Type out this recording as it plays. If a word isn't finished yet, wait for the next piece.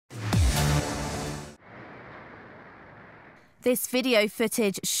This video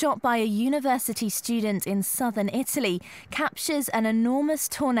footage, shot by a university student in southern Italy, captures an enormous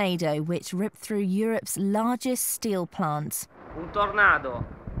tornado which ripped through Europe's largest steel plant. Un tornado.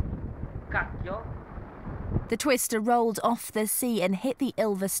 Cacchio. The twister rolled off the sea and hit the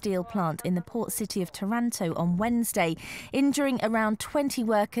Ilva steel plant in the port city of Taranto on Wednesday, injuring around 20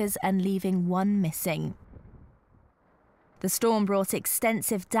 workers and leaving one missing. The storm brought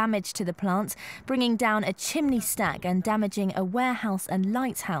extensive damage to the plant, bringing down a chimney stack and damaging a warehouse and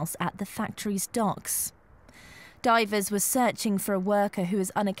lighthouse at the factory's docks. Divers were searching for a worker who was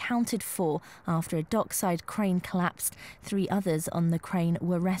unaccounted for after a dockside crane collapsed. 3 others on the crane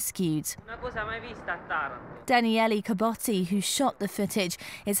were rescued. Daniele Cabotti, who shot the footage,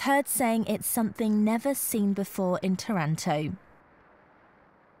 is heard saying it's something never seen before in Taranto.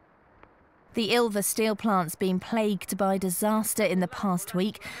 The Ilva steel plant's been plagued by disaster in the past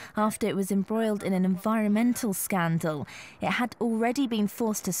week after it was embroiled in an environmental scandal. It had already been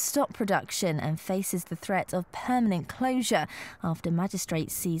forced to stop production and faces the threat of permanent closure after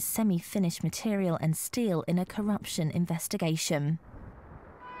magistrates seized semi-finished material and steel in a corruption investigation.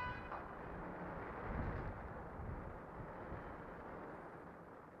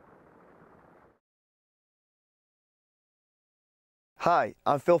 Hi,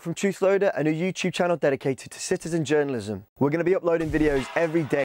 I'm Phil from Truthloader, a new YouTube channel dedicated to citizen journalism. We're going to be uploading videos every day.